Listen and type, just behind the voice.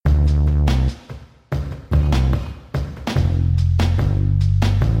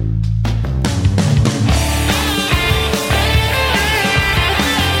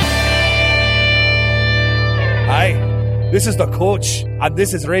This is the coach, and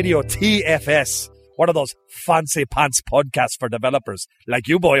this is Radio TFS, one of those fancy pants podcasts for developers like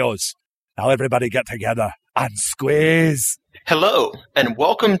you boyos. Now everybody get together and squeeze. Hello, and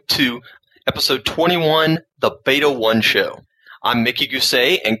welcome to episode 21, The Beta 1 Show. I'm Mickey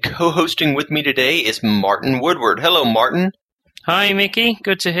Gousset, and co-hosting with me today is Martin Woodward. Hello, Martin. Hi, Mickey.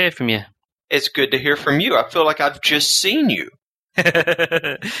 Good to hear from you. It's good to hear from you. I feel like I've just seen you.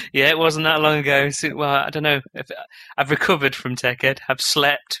 Yeah, it wasn't that long ago. So, well, I don't know. I've recovered from TechEd. I've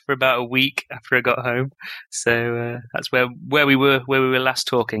slept for about a week after I got home. So that's where we were last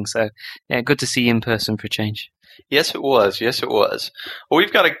talking. So, yeah, good to see you in person for a change. Yes, it was. Well,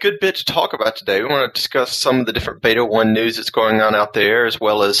 we've got a good bit to talk about today. We want to discuss some of the different Beta 1 news that's going on out there, as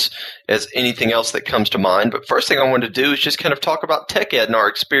well as anything else that comes to mind. But first thing I want to do is just kind of talk about TechEd and our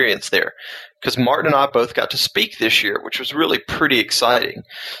experience there, because Martin and I both got to speak this year, which was really pretty exciting.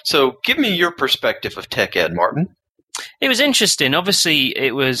 So give me your perspective of TechEd, Martin. It was interesting. Obviously,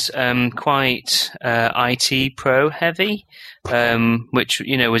 it was quite IT pro heavy, which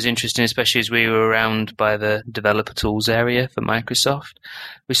was interesting, especially as we were around by the developer tools area for Microsoft.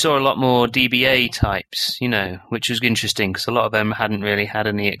 We saw a lot more DBA types, which was interesting because a lot of them hadn't really had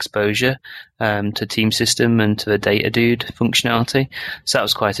any exposure to Team System and to the Datadude functionality. So that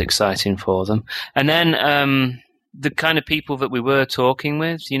was quite exciting for them. And then the kind of people that we were talking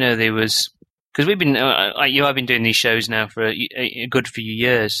with, there was. Because we've been, I've been doing these shows now for a good few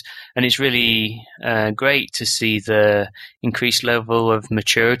years, and it's really great to see the increased level of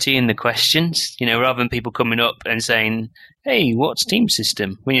maturity in the questions. Rather than people coming up and saying, "Hey, what's Team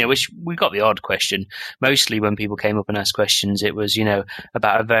System?" Which we got the odd question. Mostly when people came up and asked questions, it was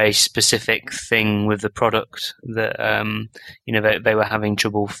about a very specific thing with the product that they were having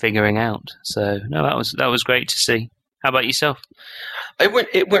trouble figuring out. So no, that was great to see. How about yourself? It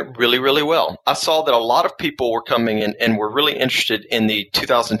went really, really well. I saw that a lot of people were coming in and were really interested in the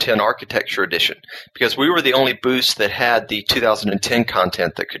 2010 Architecture Edition because we were the only booth that had the 2010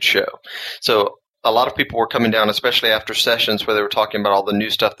 content that could show. So a lot of people were coming down, especially after sessions where they were talking about all the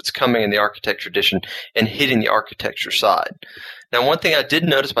new stuff that's coming in the Architecture Edition and hitting the architecture side. Now, one thing I did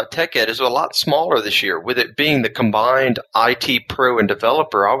notice about TechEd is it was a lot smaller this year. With it being the combined IT pro and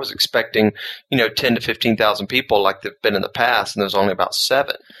developer, I was expecting, 10 to 15,000 people like they've been in the past, and there was only about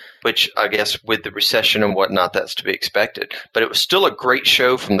 7, which I guess with the recession and whatnot, that's to be expected. But it was still a great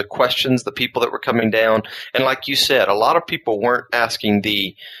show from the questions, the people that were coming down. And like you said, a lot of people weren't asking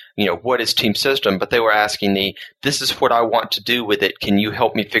what is Team System, but they were asking this is what I want to do with it. Can you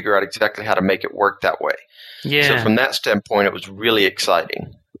help me figure out exactly how to make it work that way? Yeah. So from that standpoint, it was really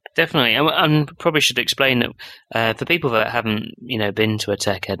exciting. Definitely. And probably should explain that for people that haven't, been to a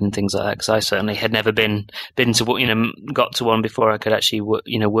TechEd and things like that, because I certainly had never been to, got to one before I could actually,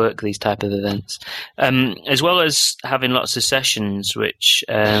 work these type of events. As well as having lots of sessions, which,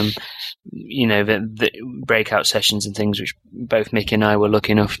 the breakout sessions and things, which both Mickey and I were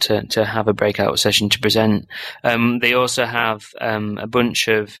lucky enough to have a breakout session to present. They also have a bunch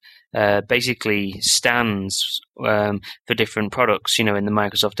of basically stands for different products, in the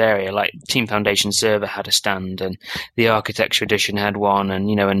Microsoft area. Like Team Foundation Server had a stand, and the Architecture Edition had one, and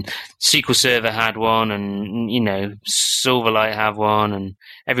and SQL Server had one, and Silverlight have one, and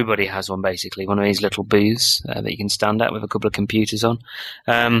everybody has one basically. One of these little booths that you can stand at with a couple of computers on.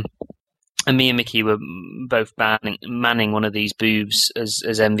 And me and Mickey were both manning one of these booths as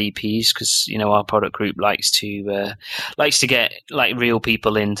MVPs because our product group likes to get like real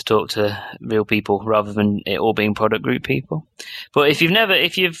people in to talk to real people rather than it all being product group people. But if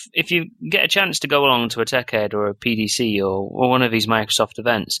you get a chance to go along to a TechEd or a PDC or one of these Microsoft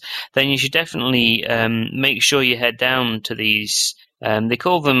events, then you should definitely make sure you head down to these. They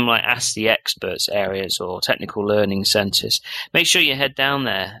call them like Ask the Experts areas or technical learning centers. Make sure you head down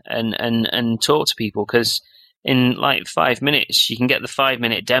there and talk to people because in like 5 minutes you can get the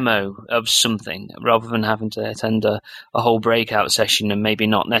 5-minute demo of something rather than having to attend a whole breakout session and maybe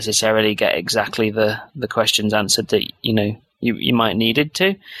not necessarily get exactly the questions answered that you might needed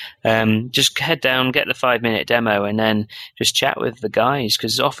to. Just head down, get the 5-minute demo, and then just chat with the guys.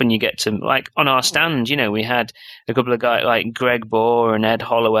 Because often you get to, like on our stand, we had a couple of guys like Greg Bohr and Ed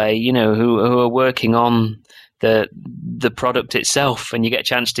Holloway, who are working on the product itself, and you get a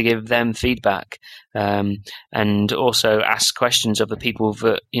chance to give them feedback, and also ask questions of the people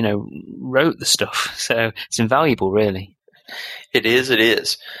that wrote the stuff. So it's invaluable, really. It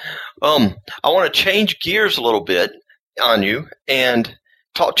is. I want to change gears a little bit on you and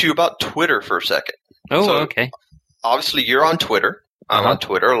talk to you about Twitter for a second. Okay. Obviously, you're on Twitter. I'm on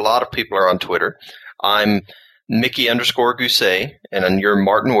Twitter. A lot of people are on Twitter. I'm Mickey _Gousset, and you're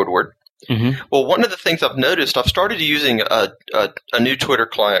Martin Woodward. Mm-hmm. Well, one of the things I've noticed, I've started using a new Twitter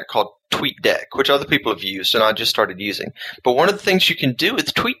client called TweetDeck, which other people have used, and I just started using. But one of the things you can do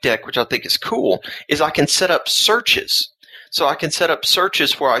with TweetDeck, which I think is cool, is I can set up searches. So I can set up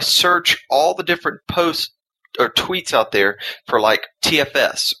searches where I search all the different posts or tweets out there for like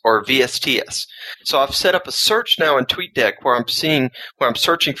TFS or VSTS. So I've set up a search now in TweetDeck where I'm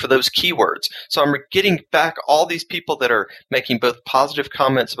searching for those keywords. So I'm getting back all these people that are making both positive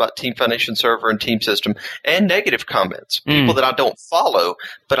comments about Team Foundation Server and Team System and negative comments. People that I don't follow,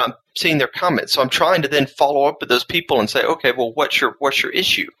 but I'm seeing their comments. So I'm trying to then follow up with those people and say, okay, well, what's your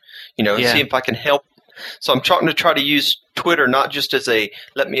issue? You know, and see if I can help. So I'm trying to use Twitter not just as a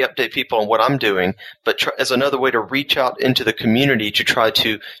let me update people on what I'm doing, but as another way to reach out into the community to try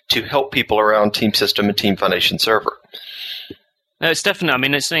to help people around Team System and Team Foundation Server. No, it's definitely, I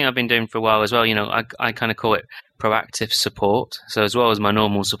mean, it's something I've been doing for a while as well. You know, I kind of call it proactive support. So as well as my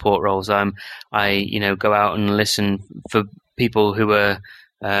normal support roles, I go out and listen for people who are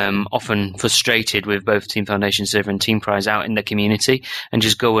often frustrated with both Team Foundation Server and Team Prize out in the community, and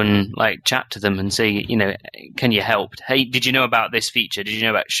just go and like chat to them and say, you know, can you help? Hey, did you know about this feature? Did you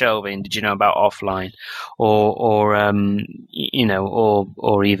know about shelving? Did you know about offline? Or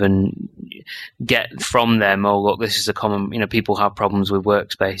even get from them, oh, look, this is a common, you know, people have problems with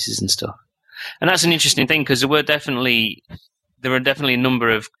workspaces and stuff. And that's an interesting thing, because there are definitely a number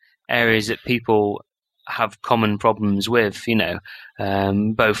of areas that people have common problems with, you know,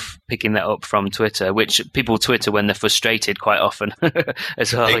 both picking that up from Twitter, which people Twitter when they're frustrated quite often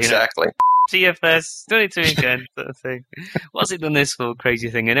as well. Exactly. You know? TFS, done it to me again, sort of thing. What's it done this for? Crazy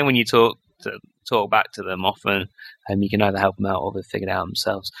thing. And then when you talk back to them often, you can either help them out or they've figured it out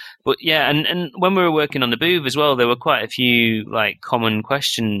themselves. But yeah, and when we were working on the booth as well, there were quite a few like common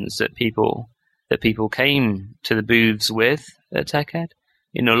questions that people came to the booths with at TechEd.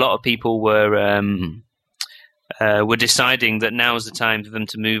 You know, a lot of people were deciding that now is the time for them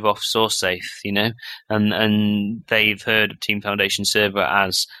to move off SourceSafe, you know, and they've heard of Team Foundation Server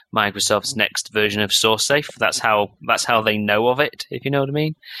as Microsoft's next version of SourceSafe. That's how they know of it, if you know what I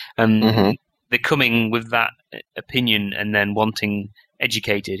mean. And they're coming with that opinion and then wanting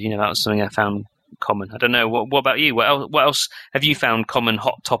educated. You know, that was something I found common. I don't know. What about you? What else have you found common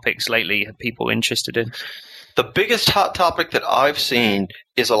hot topics lately? Have people interested in? The biggest hot topic that I've seen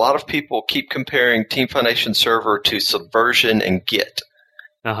is a lot of people keep comparing Team Foundation Server to Subversion and Git,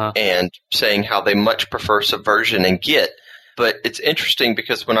 and saying how they much prefer Subversion and Git. But it's interesting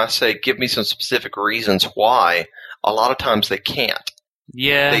because when I say give me some specific reasons why, a lot of times they can't.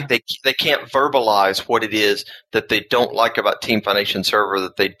 Yeah, they can't verbalize what it is that they don't like about Team Foundation Server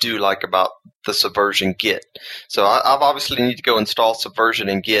that they do like about the Subversion Git. So I've obviously need to go install Subversion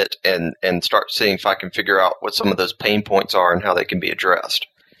and Git and start seeing if I can figure out what some of those pain points are and how they can be addressed.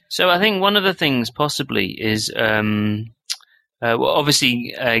 So I think one of the things possibly is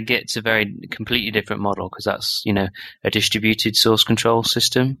obviously Git's a completely different model, because that's, you know, a distributed source control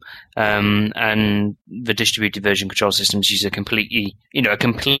system, and the distributed version control systems use a completely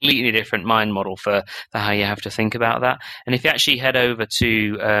different mind model for how you have to think about that. And if you actually head over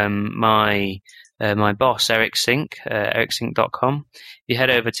to my boss, Eric Sink, ericsink.com, if you head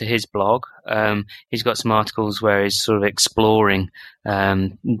over to his blog, he's got some articles where he's sort of exploring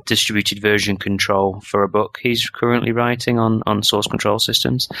distributed version control for a book he's currently writing on source control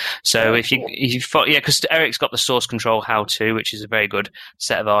systems. So because Eric's got the source control how-to, which is a very good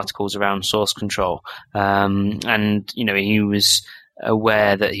set of articles around source control, and you know, he was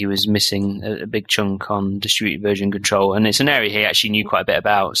aware that he was missing a big chunk on distributed version control, and it's an area he actually knew quite a bit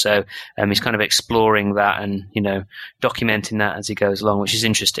about. So he's kind of exploring that and, you know, documenting that as he goes along, which is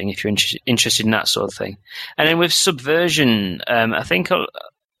interesting if you're interested in that sort of thing. And then with Subversion, I think a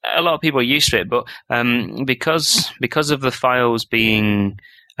lot of people are used to it, but because of the files being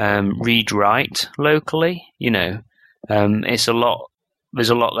read-write locally, you know, there's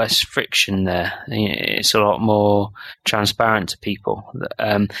a lot less friction there. It's a lot more transparent to people,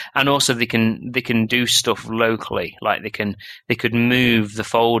 and also they can do stuff locally. Like they could move the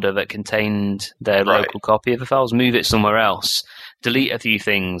folder that contained their local copy of the files, move it somewhere else, delete a few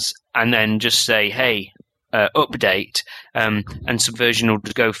things, and then just say, "Hey, update," and Subversion will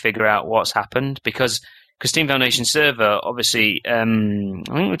go figure out what's happened because Team Foundation Server, obviously, I think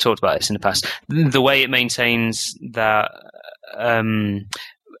we talked about this in the past. The way it maintains that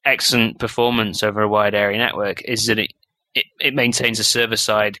excellent performance over a wide area network is that it maintains a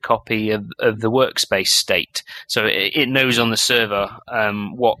server-side copy of the workspace state. So it knows on the server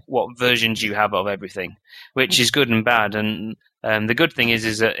what versions you have of everything, which is good and bad. And The good thing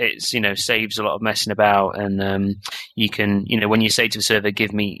is that it's, saves a lot of messing about, and you can, when you say to the server,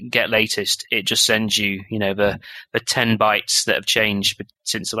 get latest, it just sends you, the 10 bytes that have changed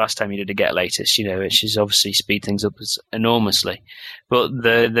since the last time you did a get latest, which is obviously speed things up enormously. But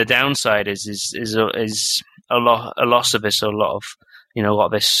the downside is a loss of this, a lot of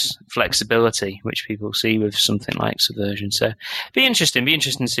this flexibility, which people see with something like Subversion. So be interesting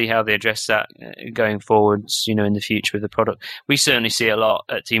to see how they address that going forwards, in the future with the product. We certainly see a lot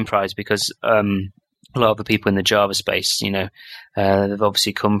at Teamprize because a lot of the people in the Java space, they've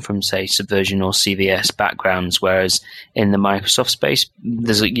obviously come from, say, Subversion or CVS backgrounds, whereas in the Microsoft space,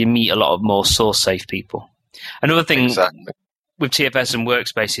 you meet a lot of more source-safe people. Another thing... Exactly. With TFS and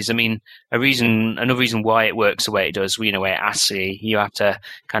workspaces, another reason why it works the way it does, where it asks you have to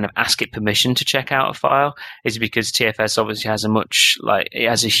kind of ask it permission to check out a file, is because TFS obviously has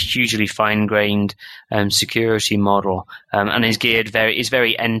a hugely fine-grained security model, and is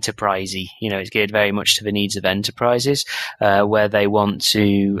very enterprisey. It's geared very much to the needs of enterprises, where they want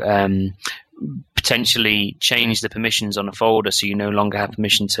to potentially change the permissions on a folder so you no longer have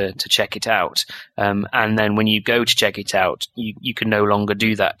permission to check it out. And then when you go to check it out, you can no longer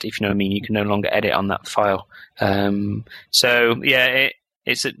do that, if you know what I mean. You can no longer edit on that file.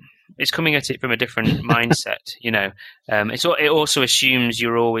 It's coming at it from a different mindset, It also assumes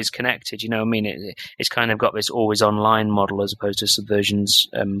you're always connected, It's kind of got this always online model as opposed to Subversion's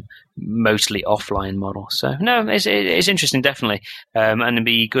mostly offline model. So, no, it's interesting, definitely. And it'd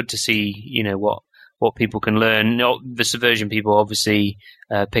be good to see, what people can learn. The Subversion people obviously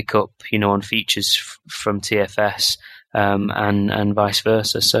pick up, on features from TFS. And vice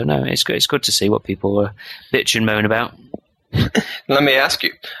versa. So, no, it's good to see what people bitch and moan about. Let me ask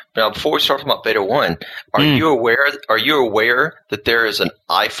you now, before we start talking about Beta 1, are you aware that there is an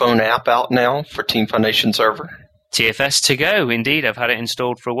iPhone app out now for Team Foundation Server? TFS to go, indeed. I've had it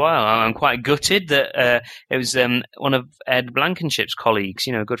installed for a while. I'm quite gutted that it was one of Ed Blankenship's colleagues,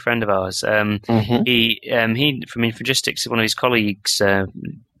 a good friend of ours. He from Infragistics, one of his colleagues,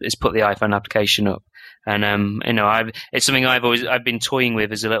 has put the iPhone application up. And it's something I've been toying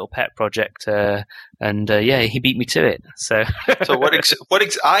with as a little pet project, he beat me to it. So,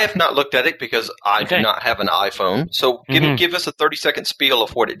 I have not looked at it because I do not have an iPhone. So, give us a 30-second spiel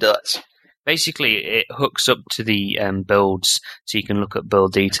of what it does. Basically, it hooks up to the builds, so you can look at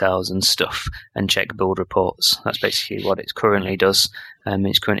build details and stuff and check build reports. That's basically what it currently does in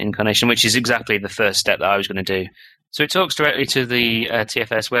its current incarnation, which is exactly the first step that I was going to do. So it talks directly to the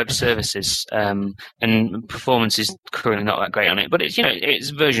TFS web services, and performance is currently not that great on it. But it's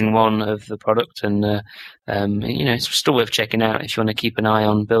version 1 of the product, and it's still worth checking out if you want to keep an eye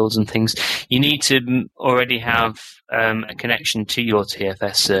on builds and things. You need to already have a connection to your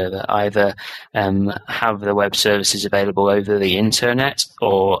TFS server, either have the web services available over the internet,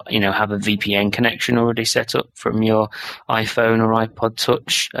 or have a VPN connection already set up from your iPhone or iPod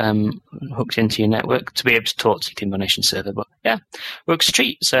Touch hooked into your network to be able to talk to your Team Foundation server. But yeah, works a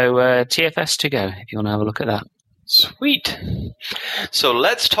treat. So TFS to go if you want to have a look at that. Sweet. So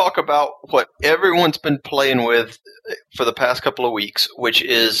let's talk about what everyone's been playing with for the past couple of weeks, which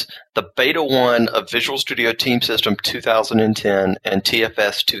is the Beta 1 of Visual Studio Team System 2010 and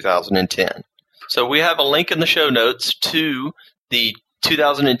TFS 2010. So we have a link in the show notes to the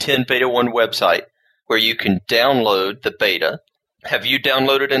 2010 Beta 1 website where you can download the beta. Have you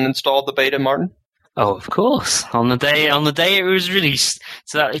downloaded and installed the beta, Martin? Oh, of course. On the day it was released.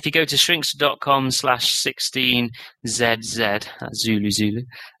 So that if you go to shrinks.com/16ZZ, that's Zulu,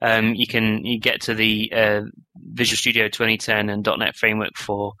 you get to the Visual Studio 2010 and .NET Framework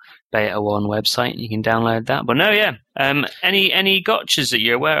for Beta 1 website. You can download that. But no, yeah. Any gotchas that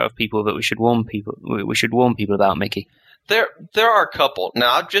you're aware of, people that we should warn people about, Mickey? There are a couple.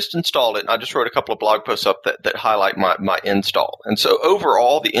 Now, I've just installed it, and I just wrote a couple of blog posts up that highlight my install. And so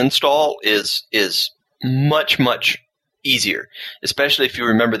overall, the install is much, much easier, especially if you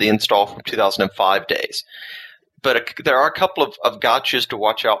remember the install from 2005 days. But there are a couple of gotchas to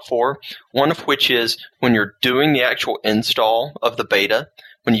watch out for, one of which is when you're doing the actual install of the beta,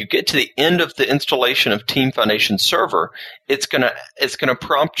 when you get to the end of the installation of Team Foundation Server, it's gonna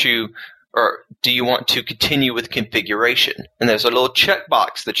prompt you, or do you want to continue with configuration? And there's a little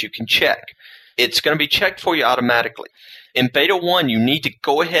checkbox that you can check. It's going to be checked for you automatically. In Beta 1, you need to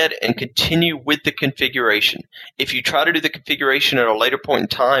go ahead and continue with the configuration. If you try to do the configuration at a later point in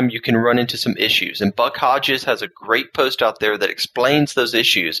time, you can run into some issues. And Buck Hodges has a great post out there that explains those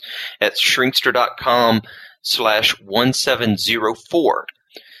issues at shrinkster.com/1704.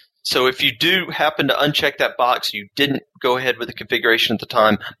 So if you do happen to uncheck that box, you didn't go ahead with the configuration at the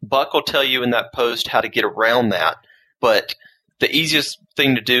time, Buck will tell you in that post how to get around that. But the easiest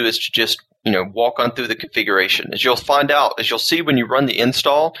thing to do is to just, walk on through the configuration. As you'll find out, as you'll see when you run the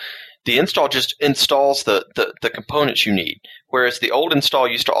install just installs the components you need. Whereas the old install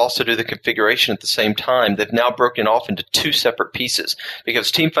used to also do the configuration at the same time. They've now broken off into two separate pieces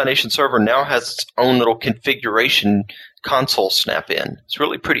because Team Foundation Server now has its own little configuration console snap-in. It's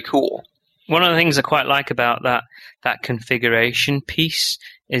really pretty cool. One of the things I quite like about that configuration piece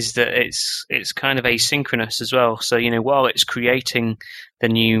is that it's kind of asynchronous as well. So, while it's creating the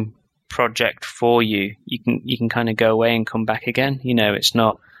new project for you, you can kind of go away and come back again. It's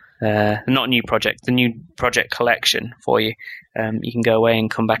not a new project, the new project collection for you. You can go away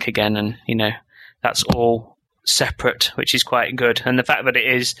and come back again, and that's all separate, which is quite good. And the fact that it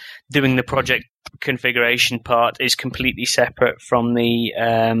is doing the project configuration part is completely separate from the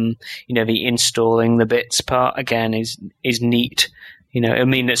the installing the bits part again is neat. It'll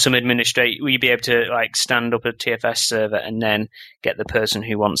mean that some administrator will be able to stand up a TFS server and then get the person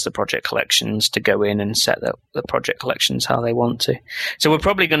who wants the project collections to go in and set the project collections how they want to. So we're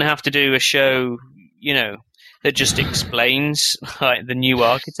probably going to have to do a show, that just explains the new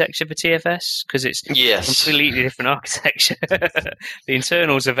architecture for TFS, because it's completely different architecture. The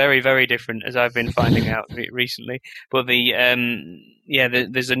internals are very, very different, as I've been finding out recently. But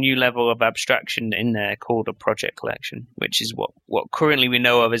there's a new level of abstraction in there called a project collection, which is what currently we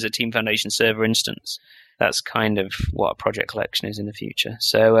know of as a Team Foundation Server instance. That's kind of what a project collection is in the future.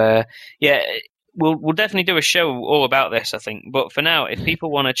 So We'll definitely do a show all about this, I think. But for now, if people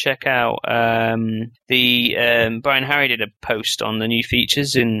want to check out Brian Harry did a post on the new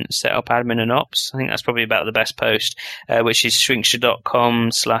features in Setup Admin and Ops. I think that's probably about the best post, which is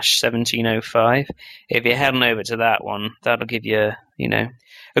shrinkster.com/1705. If you head on over to that one, that'll give you,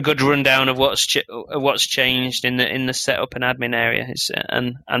 a good rundown of what's changed in the setup and admin area.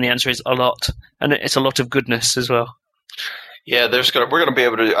 And the answer is a lot, and it's a lot of goodness as well. Yeah, we're going to be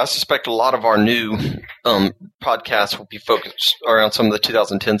able to. I suspect a lot of our new podcasts will be focused around some of the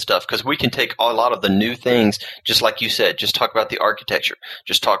 2010 stuff, because we can take a lot of the new things, just like you said, just talk about the architecture,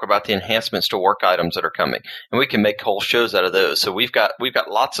 just talk about the enhancements to work items that are coming, and we can make whole shows out of those. So we've got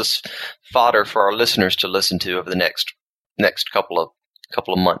lots of fodder for our listeners to listen to over the next couple of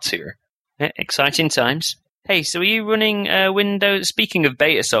months here. Yeah, exciting times. Hey, so are you running Windows? Speaking of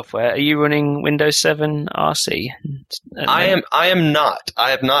beta software, are you running Windows 7 RC? I am not.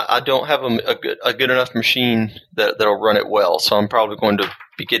 I have not. I don't have a good enough machine that'll run it well. So I'm probably going to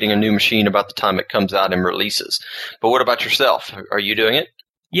be getting a new machine about the time it comes out and releases. But what about yourself? Are you doing it?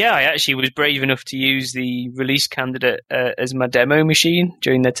 Yeah, I actually was brave enough to use the release candidate as my demo machine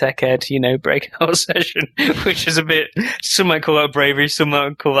during the TechEd, breakout session, which is a bit, some might call that bravery, some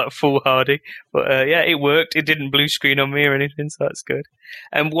might call that foolhardy. But it worked. It didn't blue screen on me or anything, so that's good.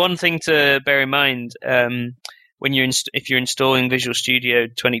 And one thing to bear in mind, when if you're installing Visual Studio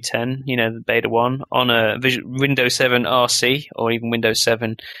 2010, the beta one on a Windows 7 RC or even Windows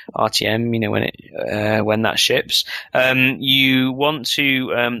 7 RTM, when that ships, you want to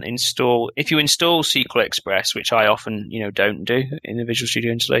install. If you install SQL Express, which I often don't do in the Visual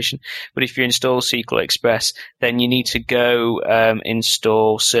Studio installation, but if you install SQL Express, then you need to go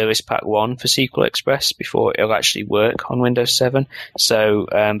install Service Pack 1 for SQL Express before it'll actually work on Windows 7. So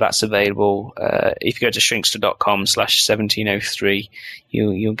that's available if you go to shrinkster.com/1703.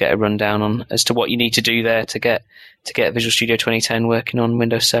 You'll get a rundown on as to what you need to do there to get Visual Studio 2010 working on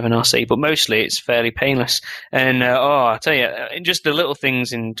Windows 7 RC. But mostly it's fairly painless. And I'll tell you, just the little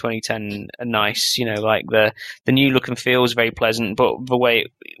things in 2010 are nice. Like the new look and feel is very pleasant, but the way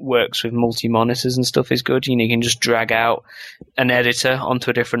it works with multi-monitors and stuff is good. You can just drag out an editor onto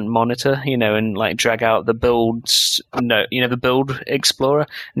a different monitor, and drag out the builds, the build explorer,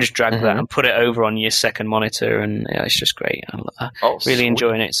 and just drag that and put it over on your second monitor, and it's just great. I'm really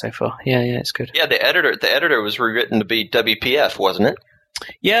enjoying it so far. Yeah, it's good. Yeah, the editor was rewritten to be WPF, wasn't it?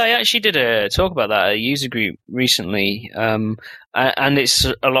 Yeah, I actually did a talk about that at a user group recently, and it's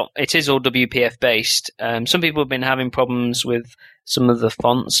it is all WPF based. Some people have been having problems with some of the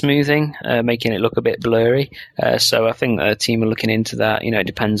font smoothing, making it look a bit blurry. So I think the team are looking into that. It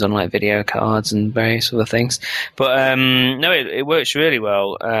depends on video cards and various other things. But no, it works really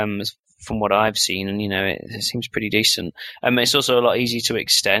well. From what I've seen, and it seems pretty decent. It's also a lot easier to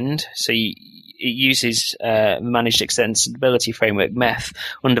extend. So it uses managed extensibility framework MEF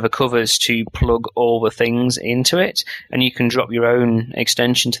under the covers to plug all the things into it, and you can drop your own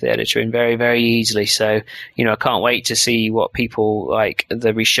extension to the editor in very, very easily. So I can't wait to see what people like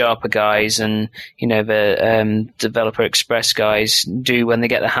the ReSharper guys and the Developer Express guys do when they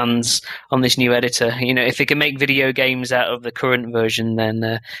get their hands on this new editor. If they can make video games out of the current version, then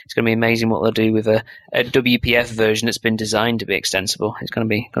it's going to be amazing. amazing what they'll do with a WPF version that's been designed to be extensible. It's going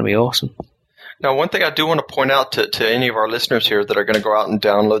to be awesome. Now, one thing I do want to point out to any of our listeners here that are going to go out and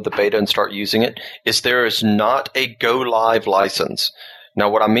download the beta and start using it is there is not a go live license. Now,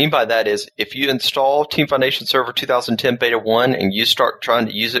 what I mean by that is if you install Team Foundation Server 2010 Beta 1 and you start trying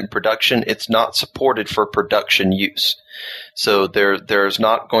to use it in production, it's not supported for production use. So there's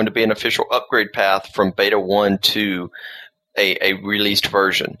not going to be an official upgrade path from Beta 1 to a released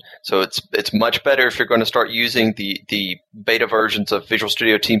version. So it's much better if you're going to start using the beta versions of Visual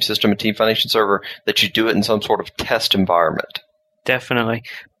Studio Team System and Team Foundation Server that you do it in some sort of test environment. Definitely.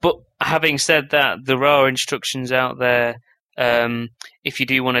 But having said that, there are instructions out there if you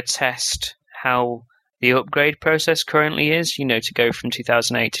do want to test how the upgrade process currently is, to go from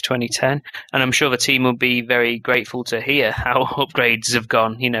 2008 to 2010. And I'm sure the team will be very grateful to hear how upgrades have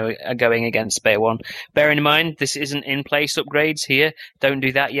gone, are going against Beta 1. Bearing in mind, this isn't in-place upgrades here. Don't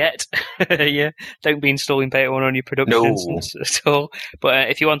do that yet. Yeah, don't be installing Beta 1 on your production instance at all.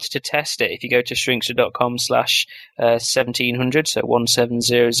 But if you wanted to test it, if you go to shrinkster.com/1700, so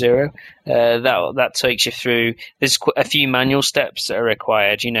 1700, that takes you through. There's a few manual steps that are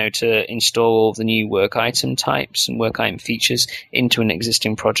required, to install all the new work item types and work item features into an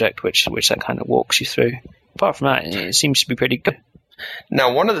existing project, which that kind of walks you through. Apart from that, it seems to be pretty good.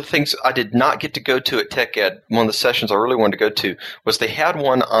 Now, one of the things I did not get to go to at TechEd, one of the sessions I really wanted to go to, was they had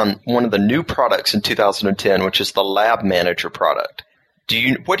one on one of the new products in 2010, which is the Lab Manager product.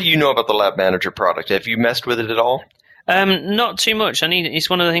 What do you know about the Lab Manager product? Have you messed with it at all? Not too much. It's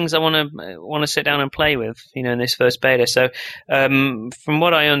one of the things I want to sit down and play with, in this first beta. So, from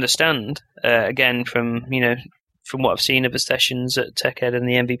what I understand, again from what I've seen of the sessions at TechEd and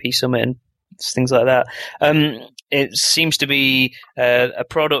the MVP Summit and things like that, it seems to be a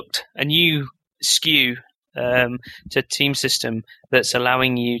product, a new SKU to Team System that's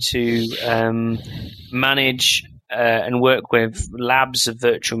allowing you to manage and work with labs of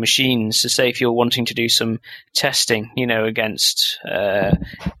virtual machines. So say if you're wanting to do some testing, against an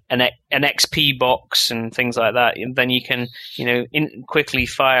XP box and things like that, then you can, quickly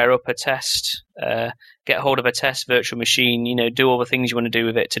fire up a test, get hold of a test virtual machine, do all the things you want to do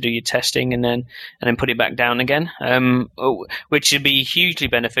with it to do your testing, and then put it back down again, which would be hugely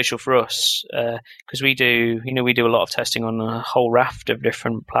beneficial for us because we do a lot of testing on a whole raft of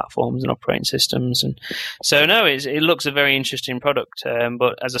different platforms and operating systems, and so it looks a very interesting product,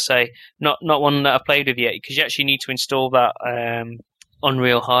 but as I say, not one that I've played with yet, because you actually need to install that on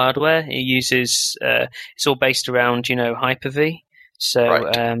real hardware. It uses it's all based around Hyper-V. So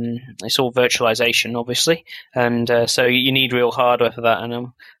right. It's all virtualization, obviously, and so you need real hardware for that. And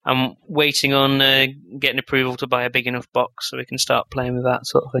I'm waiting on getting approval to buy a big enough box so we can start playing with that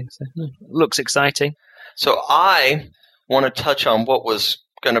sort of thing. So it looks exciting. So I want to touch on what was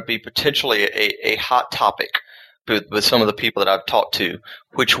going to be potentially a hot topic with some of the people that I've talked to,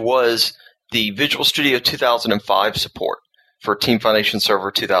 which was the Visual Studio 2005 support for Team Foundation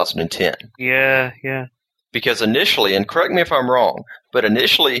Server 2010. Yeah. Because initially, and correct me if I'm wrong, but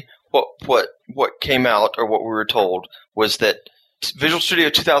initially what came out, or what we were told, was that Visual Studio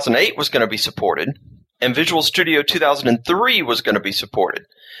 2008 was going to be supported, and Visual Studio 2003 was going to be supported.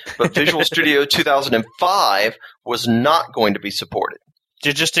 But Visual Studio 2005 was not going to be supported.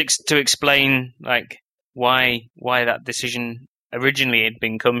 Just to explain why that decision originally had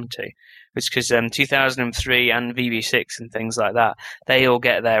been come to, was because 2003 and VB6 and things like that, they all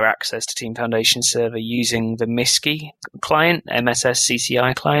get their access to Team Foundation Server using the MSCI client, MSS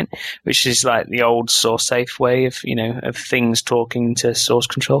CCI client, which is like the old source-safe way of things talking to source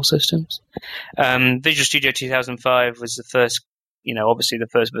control systems. Visual Studio 2005 was the first, obviously the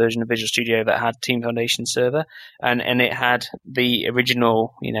first version of Visual Studio that had Team Foundation Server, and it had the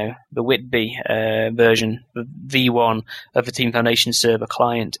original, the Whitby version, the V1 of the Team Foundation Server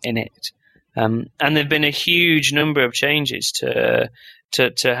client in it. And there've been a huge number of changes to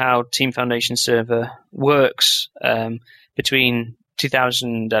how Team Foundation Server works between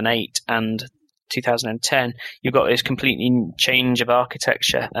 2008 and 2010. You've got this completely change of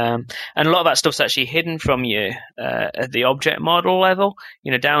architecture, and a lot of that stuff's actually hidden from you at the object model level.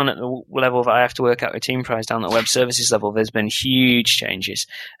 Down at the level that I have to work out with TeamPrize, down at the web services level, there's been huge changes,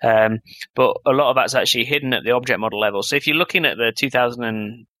 but a lot of that's actually hidden at the object model level. So if you're looking at the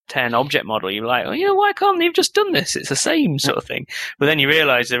 2010 object model, you're like, why can't they have just done this? It's the same sort of thing. But then you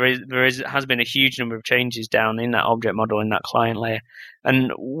realize there has been a huge number of changes down in that object model, in that client layer.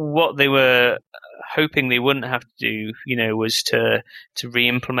 And what they were hoping they wouldn't have to do, was to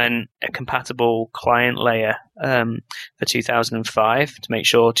re-implement a compatible client layer for 2005 to make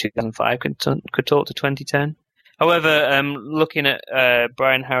sure 2005 could talk to 2010. However, looking at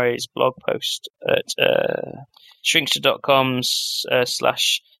Brian Harry's blog post at shrinkster.com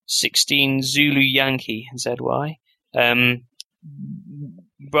 /16 Zulu Yankee ZY,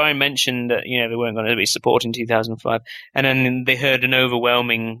 Brian mentioned that they weren't going to be supporting 2005, and then they heard an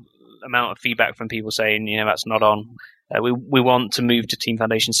overwhelming amount of feedback from people saying, that's not on. We want to move to Team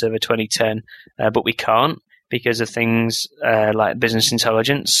Foundation Server 2010, but we can't because of things like business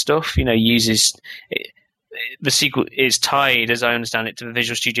intelligence stuff. Uses the SQL is tied, as I understand it, to the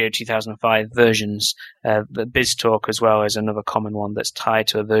Visual Studio 2005 versions. The BizTalk as well is another common one that's tied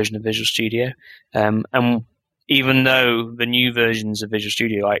to a version of Visual Studio, and even though the new versions of Visual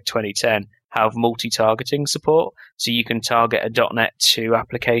Studio, like 2010, have multi-targeting support, so you can target a .NET 2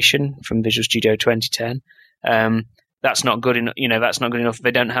 application from Visual Studio 2010. That's not good enough. That's not good enough.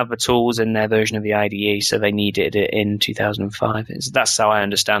 They don't have the tools in their version of the IDE, so they needed it in 2005. That's how I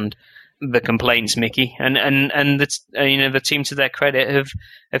understand the complaints, Mickey, and the team, to their credit,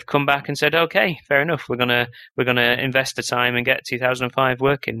 have come back and said, okay, fair enough. We're gonna invest the time and get 2005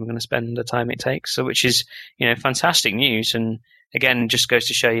 working. We're gonna spend the time it takes. So, which is fantastic news, and again, just goes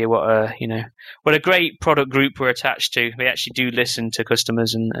to show you what a great product group we're attached to. They actually do listen to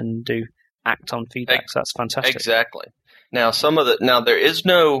customers and do act on feedback. So that's fantastic. Exactly. Now,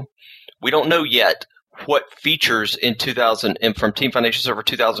 we don't know yet what features in 2000 and from Team Foundation Server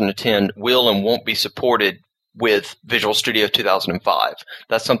 2010 will and won't be supported with Visual Studio 2005.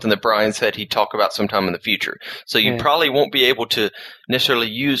 That's something that Brian said he'd talk about sometime in the future. So you probably won't be able to necessarily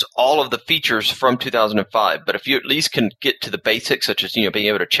use all of the features from 2005, but if you at least can get to the basics, such as being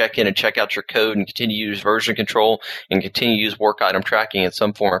able to check in and check out your code and continue to use version control and continue to use work item tracking in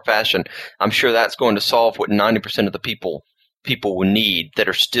some form or fashion, I'm sure that's going to solve what 90% of the people will need that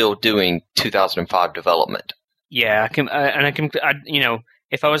are still doing 2005 development. Yeah,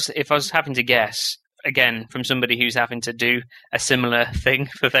 if I was having to guess, again, from somebody who's having to do a similar thing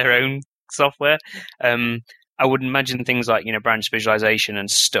for their own software, I would imagine things like branch visualization and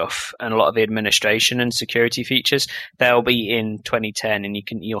stuff, and a lot of the administration and security features, they'll be in 2010, and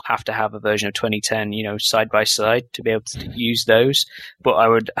you'll have to have a version of 2010, side by side to be able to use those. But I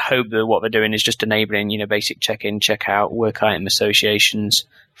would hope that what they're doing is just enabling basic check-in, check-out, work item associations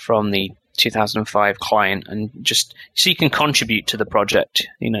from the 2005 client, and just so you can contribute to the project.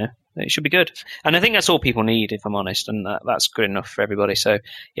 It should be good, and I think that's all people need, if I'm honest, and that's good enough for everybody. So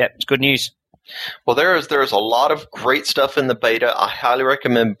yeah, it's good news. Well, there's a lot of great stuff in the beta. I highly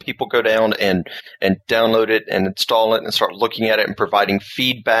recommend people go down and download it and install it and start looking at it and providing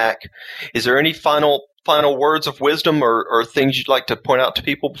feedback. Is there any final words of wisdom or things you'd like to point out to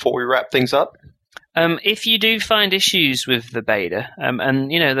people before we wrap things up? If you do find issues with the beta,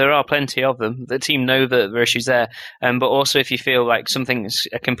 and there are plenty of them, the team know that there are issues there, but also if you feel like something's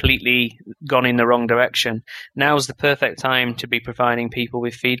completely gone in the wrong direction, now's the perfect time to be providing people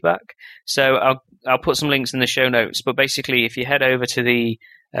with feedback. So I'll put some links in the show notes, but basically if you head over to the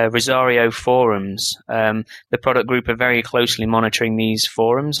Rosario forums, the product group are very closely monitoring these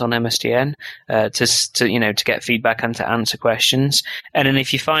forums on MSDN to get feedback and to answer questions. And then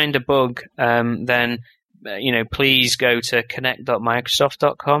if you find a bug, then please go to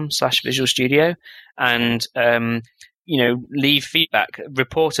connect.microsoft.com/Visual Studio and leave feedback,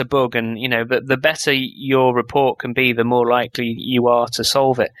 report a bug, and the better your report can be, the more likely you are to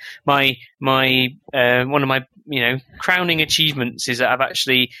solve it. My one of my crowning achievements is that I've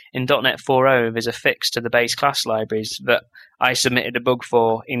actually, in .NET 4.0, there's a fix to the base class libraries that I submitted a bug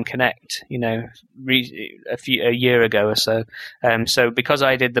for in Connect, a year ago or so. So because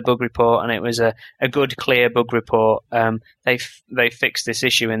I did the bug report and it was a good, clear bug report, they fixed this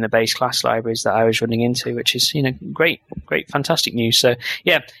issue in the base class libraries that I was running into, which is great, fantastic news. So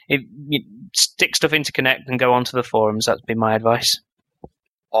yeah, stick stuff into Connect and go onto the forums. That's been my advice.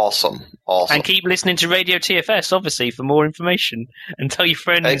 Awesome. And keep listening to Radio TFS, obviously, for more information, and tell your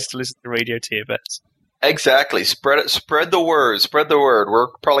friends to listen to Radio TFS. Exactly. Spread the word. We're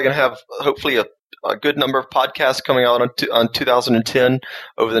probably going to have, hopefully, a good number of podcasts coming out on 2010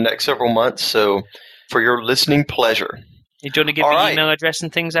 over the next several months. So, for your listening pleasure. Do you want to give the email address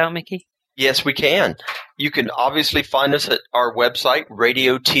and things out, Mickey? Yes, we can. You can obviously find us at our website,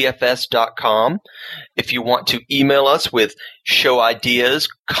 radiotfs.com. If you want to email us with show ideas,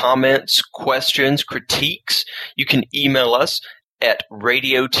 comments, questions, critiques, you can email us at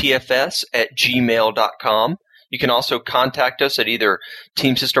radiotfs@gmail.com. You can also contact us at either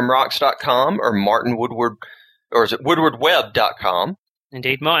teamsystemrocks.com or Martin Woodward, or is it woodwardweb.com.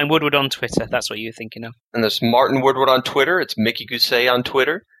 Indeed, Martin Woodward on Twitter. That's what you're thinking of. And there's Martin Woodward on Twitter. It's Mickey Gousset on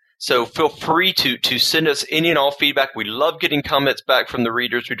Twitter. So feel free to send us any and all feedback. We love getting comments back from the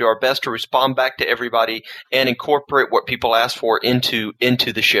readers. We do our best to respond back to everybody and incorporate what people ask for into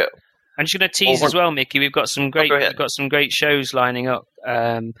the show. I'm just going to tease as well, Mickey. We've got some great shows lining up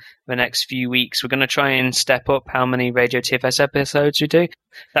the next few weeks. We're going to try and step up how many Radio TFS episodes we do.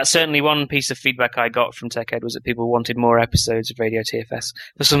 That's certainly one piece of feedback I got from TechEd, was that people wanted more episodes of Radio TFS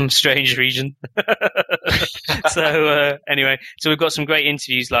for some strange reason. So anyway, we've got some great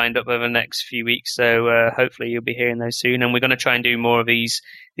interviews lined up over the next few weeks. So hopefully you'll be hearing those soon. And we're going to try and do more of these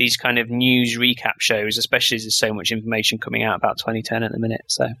kind of news recap shows, especially as there's so much information coming out about 2010 at the minute.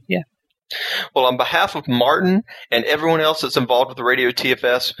 So yeah. Well, on behalf of Martin and everyone else that's involved with Radio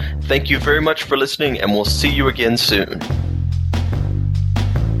TFS, thank you very much for listening, and we'll see you again soon.